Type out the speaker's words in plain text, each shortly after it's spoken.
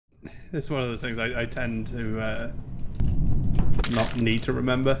it's one of those things I tend to not need to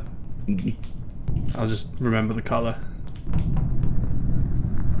remember. I'll just remember the color.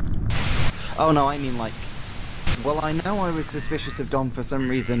 Oh no, I mean like... Well, I know I was suspicious of Dom for some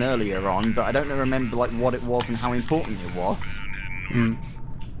reason earlier on, but I don't remember like what it was and how important it was. Hmm.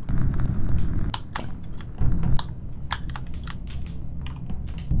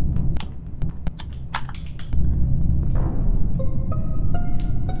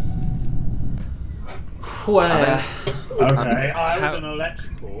 Where? Okay, I was an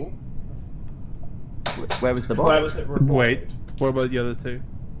electrical. Where was the bot? Where was it reported? Wait, what about the other two?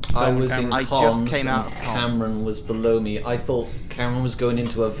 I Dom and was in Cameron. I comms just came out of and comms. Cameron was below me. I thought Cameron was going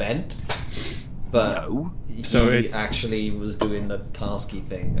into a vent, but No. he So it's- actually was doing the tasky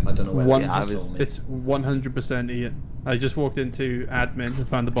thing. I don't know where One- he Yeah, I saw was- me. It's 100% Ian. I just walked into admin and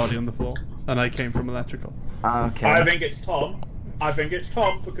found the body on the floor, and I came from electrical. Okay. I think it's Tom. I think it's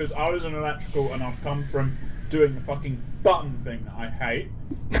Tom because I was an electrical and I've come from doing the fucking button thing that I hate,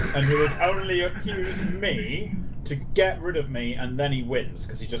 and he would only accuse me to get rid of me, and then he wins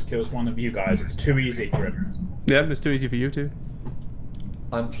because he just kills one of you guys. It's too easy for him. Yeah, it's too easy for you too.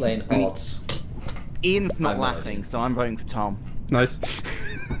 I'm playing odds. Ian's not I'm laughing, ready. so I'm voting for Tom. Nice.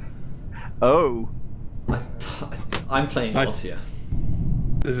 Oh. I'm playing Nice. odds here.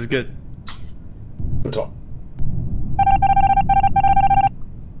 This is good. For Tom.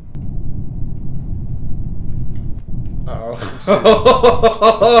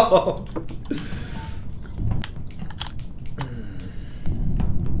 Oh.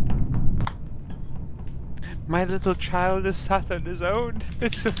 My little child is sat on his own.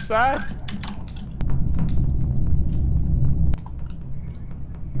 It's so sad.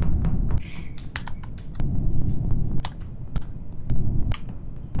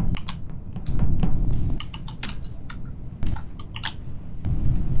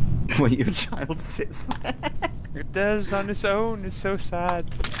 Where your child sits there. It does on its own. It's so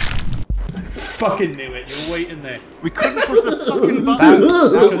sad. Fucking knew it. You're waiting there. We couldn't push the fucking button.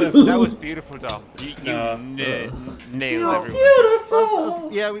 That was beautiful, Dom. You nailed everyone. Beautiful.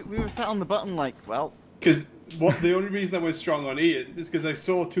 Yeah, we were sat on the button like, well... Because the only reason I went strong on Ian is because I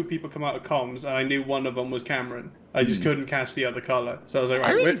saw two people come out of comms, and I knew one of them was Cameron. I just couldn't catch the other color, so I was like, right,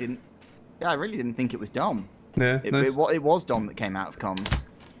 I really wait. didn't... Yeah, I really didn't think it was Dom. Yeah, nice. It was Dom that came out of comms.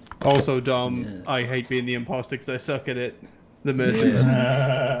 Also, Dom, Yeah. I hate being the imposter because I suck at it. The merciless.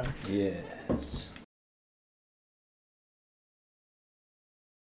 Yes.